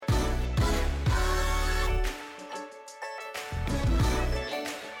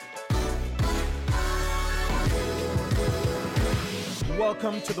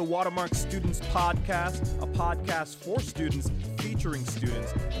Welcome to the Watermark Students Podcast, a podcast for students featuring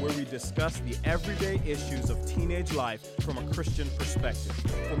students where we discuss the everyday issues of teenage life from a Christian perspective.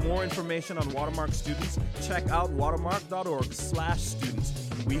 For more information on Watermark students, check out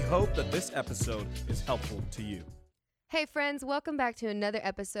watermark.org/students. We hope that this episode is helpful to you. Hey friends, welcome back to another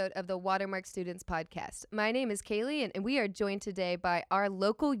episode of the Watermark Students Podcast. My name is Kaylee, and we are joined today by our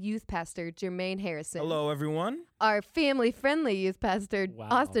local youth pastor, Jermaine Harrison. Hello, everyone. Our family-friendly youth pastor,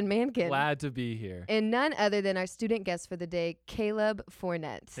 Austin Mankin. Glad to be here. And none other than our student guest for the day, Caleb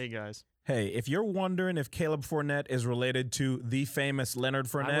Fournette. Hey, guys. Hey, if you're wondering if Caleb Fournette is related to the famous Leonard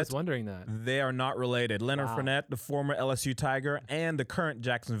Fournette, I was wondering that. They are not related. Leonard Fournette, the former LSU Tiger, and the current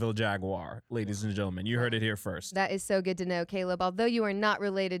Jacksonville Jaguar, ladies and gentlemen. You heard it here first. That is so good to know, Caleb. Although you are not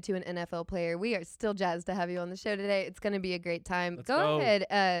related to an NFL player, we are still jazzed to have you on the show today. It's going to be a great time. Let's go.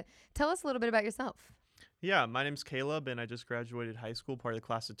 Ahead. Tell us a little bit about yourself. Yeah, my name's Caleb, and I just graduated high school, part of the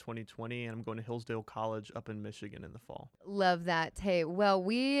class of 2020, and I'm going to Hillsdale College up in Michigan in the fall. Love that. Hey, well,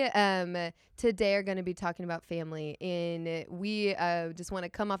 we today are going to be talking about family, and we just want to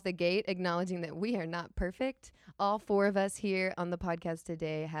come off the gate acknowledging that we are not perfect. All four of us here on the podcast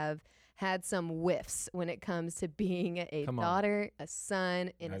today have had some whiffs when it comes to being a daughter, a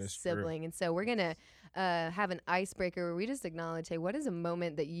son, and a sibling. True. And so we're going to have an icebreaker where we just acknowledge, hey, what is a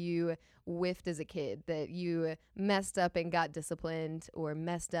moment that you whiffed as a kid, that you messed up and got disciplined, or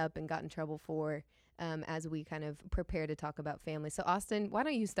messed up and got in trouble for, as we kind of prepare to talk about family. So Austin, why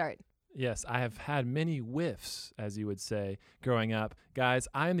don't you start? Yes, I have had many whiffs, as you would say, growing up. Guys,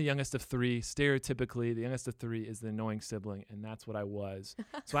 I am the youngest of three. Stereotypically, the youngest of three is the annoying sibling, and that's what I was.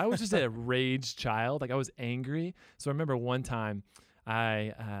 So I was just a rage child. Like, I was angry. So I remember one time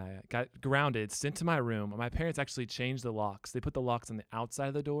I got grounded, sent to my room. My parents actually changed the locks. They put the locks on the outside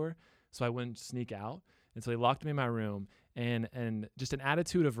of the door so I wouldn't sneak out. And so they locked me in my room, and just an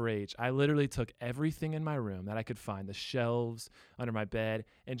attitude of rage. I literally took everything in my room that I could find, the shelves under my bed,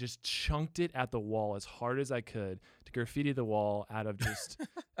 and just chunked it at the wall as hard as I could to graffiti the wall out of just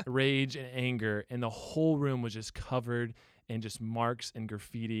rage and anger. And the whole room was just covered in just marks and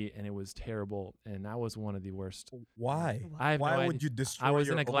graffiti, and it was terrible. And that was one of the worst. Why? Why would you destroy I was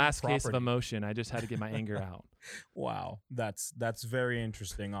your in a glass case of property? emotion. I just had to get my anger out. Wow, that's very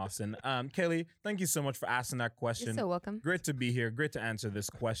interesting, Austin. Kaylee, thank you so much for asking that question. You're so welcome. Great to be here. Great to answer this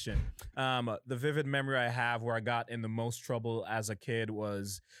question. The vivid memory I have where I got in the most trouble as a kid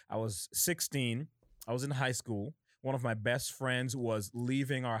was I was 16. I was in high school. One of my best friends was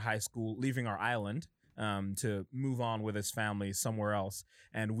leaving our island, to move on with his family somewhere else.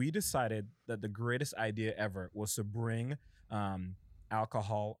 And we decided that the greatest idea ever was to bring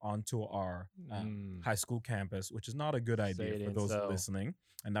alcohol onto our high school campus, which is not a good idea for those listening.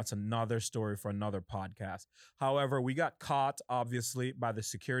 And that's another story for another podcast. However, we got caught, obviously, by the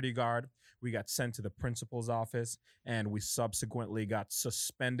security guard. We got sent to the principal's office, and we subsequently got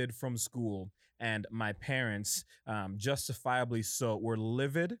suspended from school. And my parents, justifiably so, were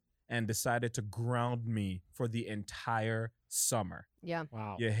livid and decided to ground me for the entire summer. Yeah.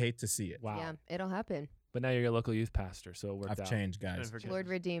 Wow. You hate to see it. Wow. Yeah, it'll happen. But now you're a local youth pastor, so it worked out. I've changed, guys. Lord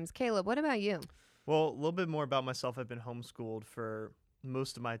redeems. Caleb, what about you? Well, a little bit more about myself. I've been homeschooled for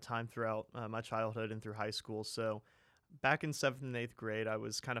most of my time throughout my childhood and through high school. So back in 7th and 8th grade, I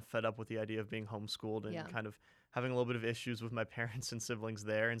was kind of fed up with the idea of being homeschooled and kind of having a little bit of issues with my parents and siblings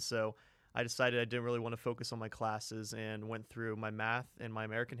there. And so I decided I didn't really want to focus on my classes and went through my math and my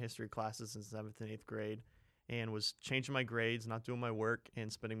American history classes in 7th and 8th grade and was changing my grades, not doing my work, and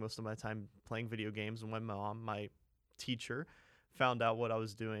spending most of my time playing video games. And when my teacher, found out what I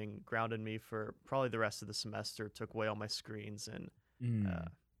was doing, grounded me for probably the rest of the semester, took away all my screens, and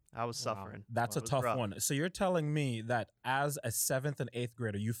I was suffering. That's a tough one. So you're telling me that as a 7th and 8th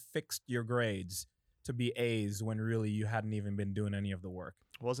grader, you fixed your grades to be A's when really you hadn't even been doing any of the work.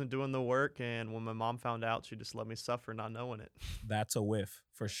 Wasn't doing the work, and when my mom found out, she just let me suffer not knowing it. That's a whiff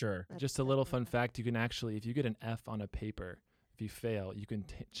for sure. Just a little fun fact, you can actually, if you get an F on a paper, if you fail, you can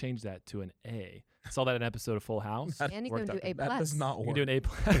change that to an A. Saw that in an episode of Full House. And you can do A+. That does not work. You can do an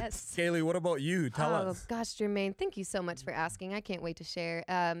A+. Yes. Kaylee, what about you? Tell us. Oh, gosh, Jermaine, thank you so much for asking. I can't wait to share.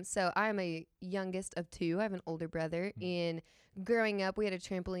 So I'm a youngest of two. I have an older brother. And growing up, we had a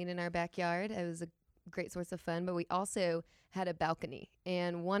trampoline in our backyard. It was a great source of fun, but we also had a balcony.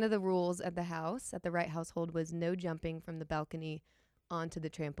 And one of the rules at the house, at the Wright household, was no jumping from the balcony onto the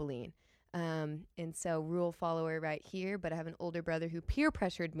trampoline. And so rule follower right here, but I have an older brother who peer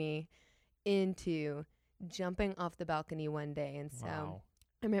pressured me into jumping off the balcony one day. And so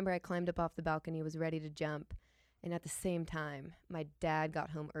I remember I climbed up off the balcony, was ready to jump, And at the same time, my dad got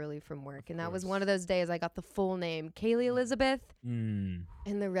home early from work. And that was course. one of those days I got the full name, Kaylee Elizabeth. Mm.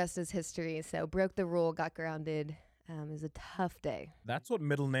 And the rest is history. So broke the rule, got grounded. It was a tough day. That's what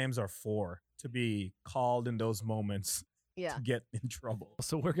middle names are for, to be called in those moments Yeah. to get in trouble.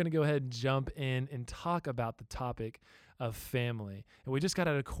 So we're going to go ahead and jump in and talk about the topic of family. And we just got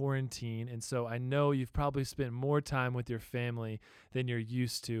out of quarantine. And so I know you've probably spent more time with your family than you're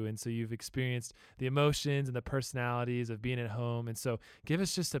used to. And so you've experienced the emotions and the personalities of being at home. And so give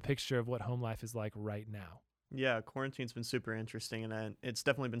us just a picture of what home life is like right now. Yeah, quarantine's been super interesting, and it's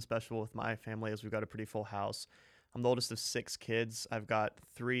definitely been special with my family as we've got a pretty full house. I'm the oldest of 6 kids. I've got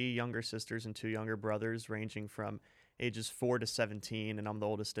 3 younger sisters and 2 younger brothers, ranging from ages 4 to 17, and I'm the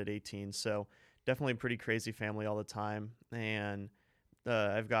oldest at 18. So definitely a pretty crazy family all the time. And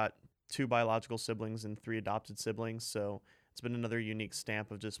I've got 2 biological siblings and 3 adopted siblings. So it's been another unique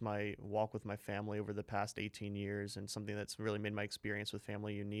stamp of just my walk with my family over the past 18 years, and something that's really made my experience with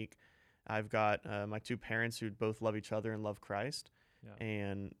family unique. I've got my 2 parents who both love each other and love Christ. Yeah.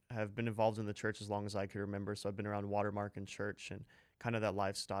 And have been involved in the church as long as I could remember. So I've been around Watermark and church and kind of that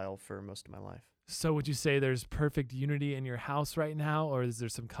lifestyle for most of my life. So would you say there's perfect unity in your house right now, or is there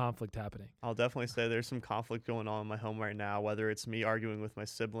some conflict happening? I'll definitely say there's some conflict going on in my home right now, whether it's me arguing with my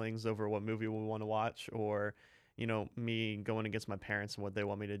siblings over what movie we want to watch, or, me going against my parents and what they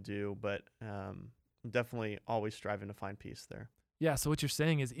want me to do. But I'm definitely always striving to find peace there. Yeah, so what you're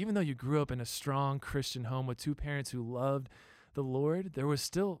saying is even though you grew up in a strong Christian home with 2 parents who loved the Lord, there was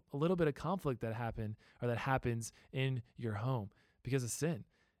still a little bit of conflict that happened or that happens in your home because of sin.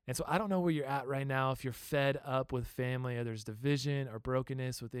 And so I don't know where you're at right now, if you're fed up with family or there's division or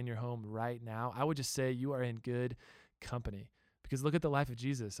brokenness within your home right now. I would just say you are in good company, because look at the life of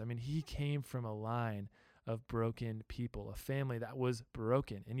Jesus. I mean, he came from a line of broken people, a family that was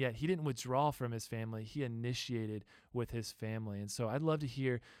broken. And yet he didn't withdraw from his family. He initiated with his family. And so I'd love to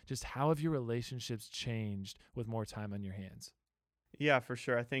hear just how have your relationships changed with more time on your hands? Yeah, for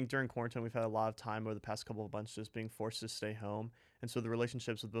sure. I think during quarantine, we've had a lot of time over the past couple of months just being forced to stay home. And so the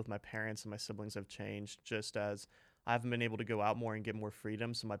relationships with both my parents and my siblings have changed, just as I haven't been able to go out more and get more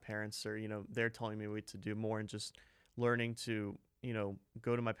freedom. So my parents are, they're telling me what to do more, and just learning to,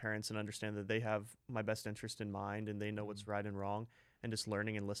 go to my parents and understand that they have my best interest in mind and they know what's right and wrong, and just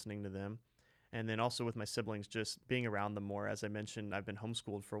learning and listening to them. And then also with my siblings, just being around them more. As I mentioned, I've been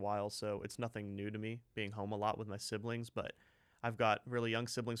homeschooled for a while, so it's nothing new to me being home a lot with my siblings, but I've got really young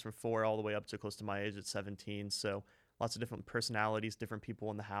siblings from 4 all the way up to close to my age at 17. So lots of different personalities, different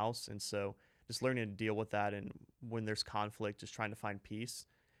people in the house. And so just learning to deal with that. And when there's conflict, just trying to find peace.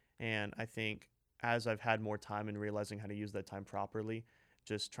 And I think as I've had more time and realizing how to use that time properly,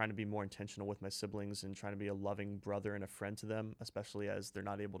 just trying to be more intentional with my siblings and trying to be a loving brother and a friend to them, especially as they're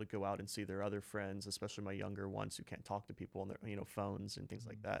not able to go out and see their other friends, especially my younger ones who can't talk to people on their phones and things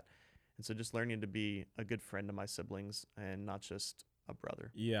like that. And so just learning to be a good friend to my siblings and not just a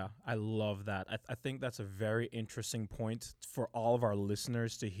brother. Yeah, I love that. I think that's a very interesting point for all of our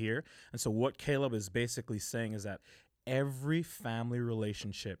listeners to hear. And so what Caleb is basically saying is that every family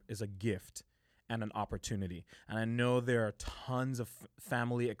relationship is a gift and an opportunity. And I know there are tons of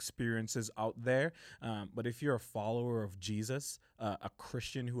family experiences out there, but if you're a follower of Jesus, a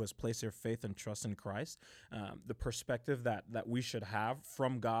Christian who has placed their faith and trust in Christ, the perspective that we should have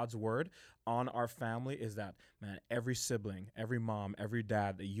from God's word on our family is that, man, every sibling, every mom, every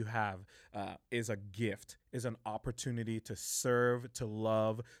dad that you have is a gift, is an opportunity to serve, to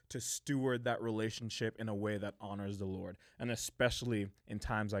love, to steward that relationship in a way that honors the Lord. And especially in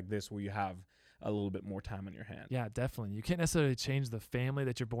times like this where you have a little bit more time on your hands. Yeah, definitely. You can't necessarily change the family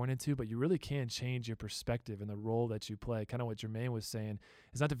that you're born into, but you really can change your perspective and the role that you play. Kind of what Jermaine was saying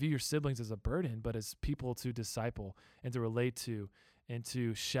is not to view your siblings as a burden, but as people to disciple and to relate to and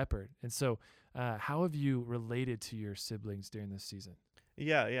to shepherd. And so how have you related to your siblings during this season?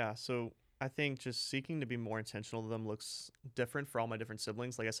 Yeah. So I think just seeking to be more intentional to them looks different for all my different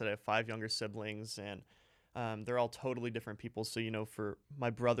siblings. Like I said, I have 5 younger siblings, and they're all totally different people. So, for my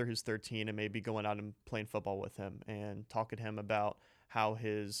brother who's 13, and maybe going out and playing football with him and talking to him about how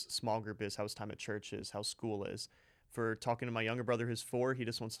his small group is, how his time at church is, how school is. For talking to my younger brother who's 4, he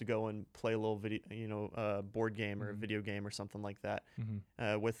just wants to go and play a little video, board game or a video game or something like that.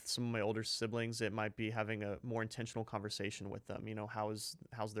 Mm-hmm. With some of my older siblings, it might be having a more intentional conversation with them. How's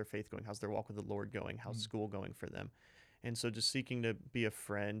their faith going? How's their walk with the Lord going? How's school going for them? And so just seeking to be a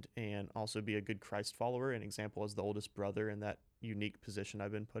friend and also be a good Christ follower, an example as the oldest brother in that unique position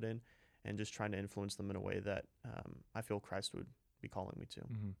I've been put in, and just trying to influence them in a way that I feel Christ would be calling me to.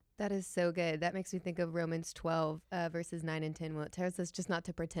 Mm-hmm. That is so good. That makes me think of Romans 12, verses 9 and 10, where it tells us just not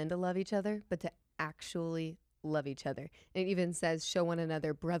to pretend to love each other, but to actually love each other. It even says show one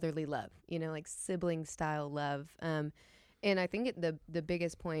another brotherly love, like sibling style love. And I think the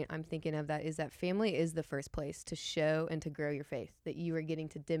biggest point I'm thinking of that is that family is the first place to show and to grow your faith, that you are getting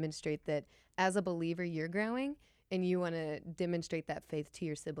to demonstrate that as a believer you're growing, and you want to demonstrate that faith to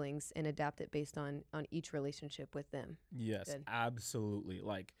your siblings and adapt it based on each relationship with them. Yes, Good. absolutely.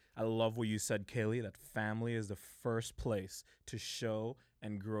 Like, I love what you said, Kaylee, that family is the first place to show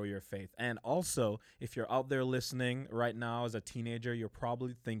and grow your faith. And also, if you're out there listening right now as a teenager, you're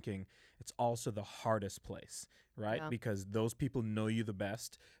probably thinking it's also the hardest place, right? Yeah. Because those people know you the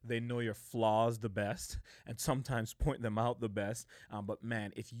best. They know your flaws the best and sometimes point them out the best. But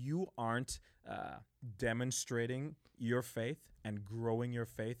man, if you aren't demonstrating your faith and growing your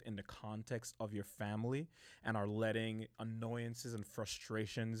faith in the context of your family and are letting annoyances and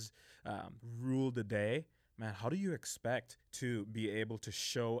frustrations rule the day, man, how do you expect to be able to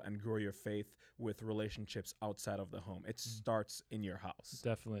show and grow your faith with relationships outside of the home? It starts in your house.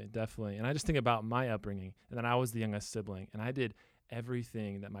 Definitely. And I just think about my upbringing, and then I was the youngest sibling, and I did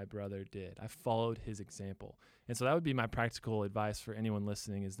everything that my brother did. I followed his example. And so that would be my practical advice for anyone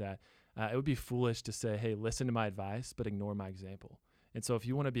listening, is that it would be foolish to say, hey, listen to my advice, but ignore my example. And so if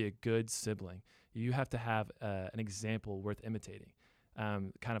you want to be a good sibling, you have to have an example worth imitating.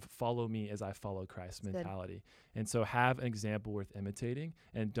 Kind of follow me as I follow Christ mentality. And so have an example worth imitating,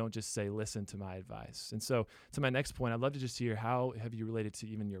 and don't just say, listen to my advice. And so to my next point, I'd love to just hear, how have you related to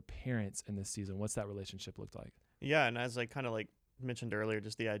even your parents in this season? What's that relationship looked like? Yeah, and as I kind of like mentioned earlier,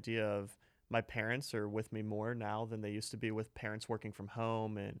 just the idea of my parents are with me more now than they used to be, with parents working from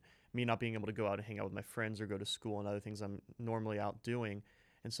home and me not being able to go out and hang out with my friends or go to school and other things I'm normally out doing.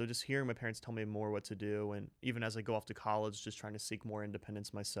 And so just hearing my parents tell me more what to do, and even as I go off to college, just trying to seek more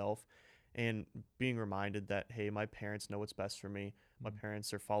independence myself, and being reminded that, hey, my parents know what's best for me. My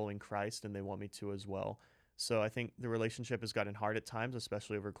parents are following Christ and they want me to as well. So I think the relationship has gotten hard at times,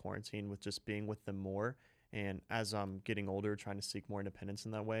 especially over quarantine, with just being with them more. And as I'm getting older, trying to seek more independence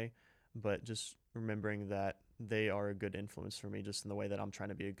in that way. But just remembering that they are a good influence for me, just in the way that I'm trying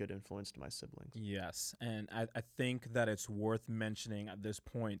to be a good influence to my siblings. Yes, and I think that it's worth mentioning at this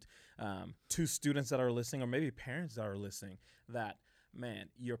point to students that are listening, or maybe parents that are listening, that, man,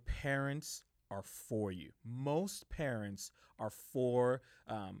 your parents are for you. Most parents are for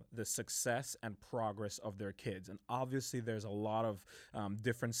the success and progress of their kids. And obviously there's a lot of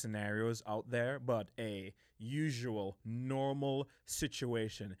different scenarios out there, but a usual normal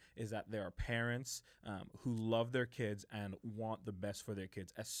situation is that there are parents who love their kids and want the best for their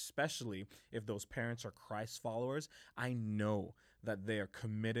kids, especially if those parents are Christ followers. I know that they are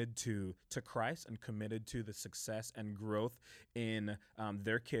committed to Christ and committed to the success and growth in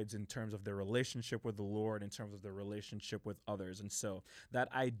their kids, in terms of their relationship with the Lord, in terms of their relationship with others. And so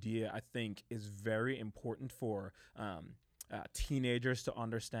that idea, I think, is very important for teenagers to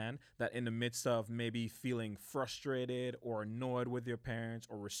understand, that in the midst of maybe feeling frustrated or annoyed with your parents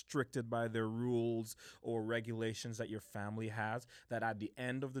or restricted by their rules or regulations that your family has, that at the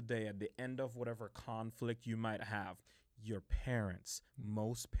end of the day, at the end of whatever conflict you might have, your parents,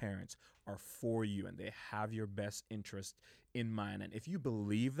 most parents, are for you and they have your best interest in mind. And if you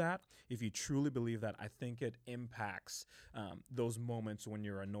believe that, if you truly believe that, I think it impacts those moments when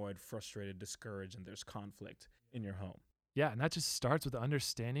you're annoyed, frustrated, discouraged, and there's conflict in your home. Yeah, and that just starts with the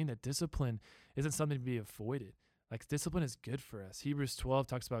understanding that discipline isn't something to be avoided. Like, discipline is good for us. Hebrews 12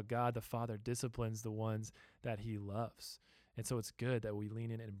 talks about God the Father disciplines the ones that he loves. And so it's good that we lean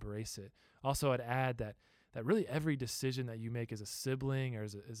in and embrace it. Also, I'd add that really every decision that you make as a sibling or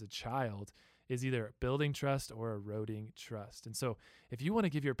as a child is either building trust or eroding trust. And so if you want to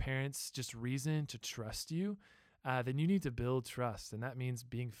give your parents just reason to trust you, then you need to build trust. And that means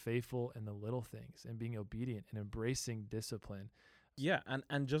being faithful in the little things and being obedient and embracing discipline. Yeah,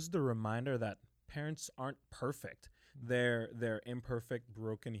 and just the reminder that parents aren't perfect. They're imperfect,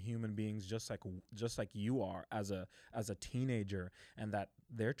 broken human beings, just like you are as a teenager, and that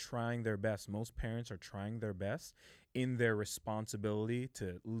they're trying their best. Most parents are trying their best in their responsibility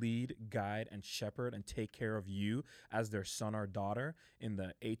to lead, guide, and shepherd and take care of you as their son or daughter in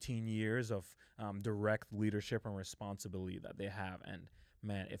the 18 years of direct leadership and responsibility that they have. And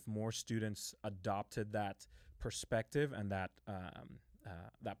man, if more students adopted that perspective and that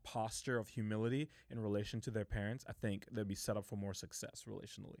posture of humility in relation to their parents, I think they'll be set up for more success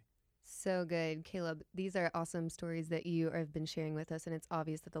relationally. So good, Caleb. These are awesome stories that you have been sharing with us, and it's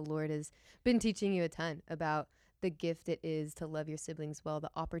obvious that the Lord has been teaching you a ton about the gift it is to love your siblings well, the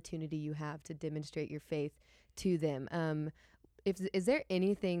opportunity you have to demonstrate your faith to them. Is there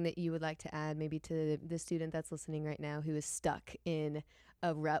anything that you would like to add maybe to the student that's listening right now who is stuck in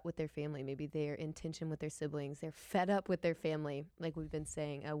a rut with their family. Maybe they're in tension with their siblings. They're fed up with their family, like we've been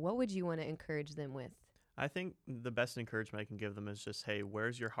saying. What would you want to encourage them with? I think the best encouragement I can give them is just, hey,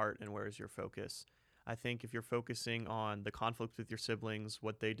 where's your heart and where's your focus? I think if you're focusing on the conflict with your siblings,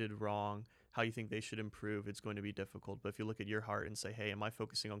 what they did wrong, how you think they should improve, it's going to be difficult. But if you look at your heart and say, hey, am I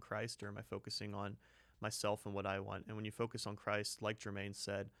focusing on Christ or am I focusing on myself and what I want? And when you focus on Christ, like Jermaine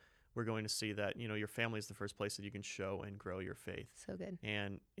said, we're going to see that, your family is the first place that you can show and grow your faith. So good.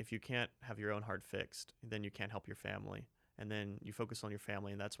 And if you can't have your own heart fixed, then you can't help your family. And then you focus on your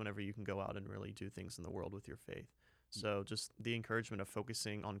family, and that's whenever you can go out and really do things in the world with your faith. So just the encouragement of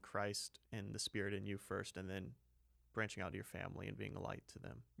focusing on Christ and the Spirit in you first, and then branching out to your family and being a light to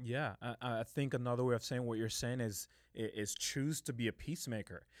them. Yeah, I think another way of saying what you're saying is choose to be a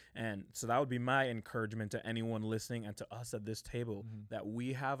peacemaker. And so that would be my encouragement to anyone listening and to us at this table, that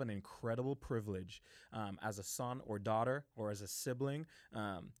we have an incredible privilege as a son or daughter or as a sibling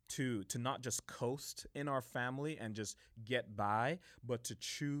to not just coast in our family and just get by, but to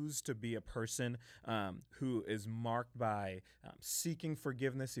choose to be a person who is marked by seeking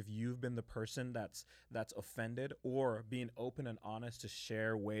forgiveness if you've been the person that's offended, or being open and honest to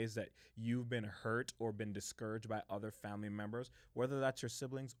share ways that you've been hurt or been discouraged by other family members, whether that's your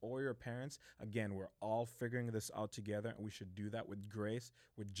siblings or your parents. Again, we're all figuring this out together, and we should do that with grace,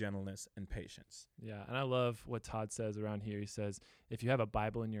 with gentleness, and patience. Yeah, and I love what Todd says around here. He says, if you have a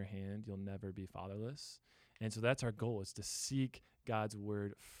Bible in your hand, you'll never be fatherless. And so that's our goal, is to seek God's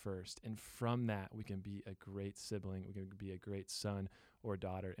word first. And from that, we can be a great sibling, we can be a great son or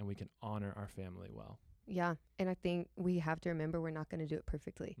daughter, and we can honor our family well. Yeah, and I think we have to remember we're not going to do it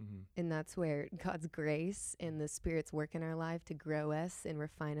perfectly. And that's where God's grace and the Spirit's work in our life to grow us and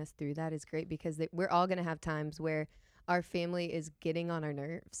refine us through that is great, because we're all going to have times where our family is getting on our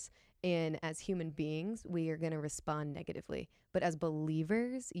nerves. And as human beings, we are going to respond negatively. But as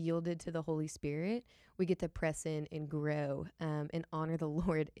believers, yielded to the Holy Spirit, we get to press in and grow and honor the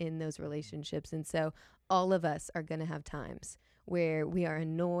Lord in those relationships. And so all of us are going to have times where we are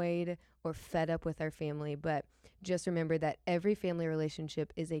annoyed or fed up with our family. But just remember that every family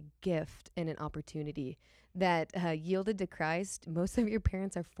relationship is a gift and an opportunity. That yielded to Christ, most of your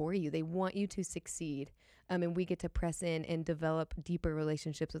parents are for you. They want you to succeed. And we get to press in and develop deeper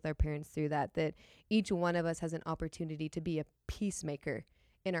relationships with our parents through that each one of us has an opportunity to be a peacemaker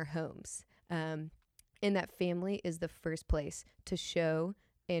in our homes. And that family is the first place to show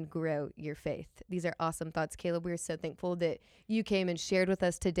and grow your faith. These are awesome thoughts, Caleb. We're so thankful that you came and shared with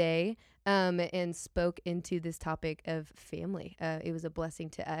us today and spoke into this topic of family. It was a blessing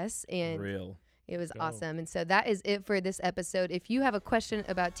to us. And it was awesome. And so that is it for this episode. If you have a question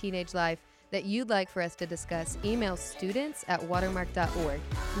about teenage life that you'd like for us to discuss, email students@watermark.org.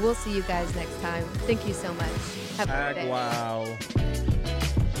 We'll see you guys next time. Thank you so much. Have a good day. Wow.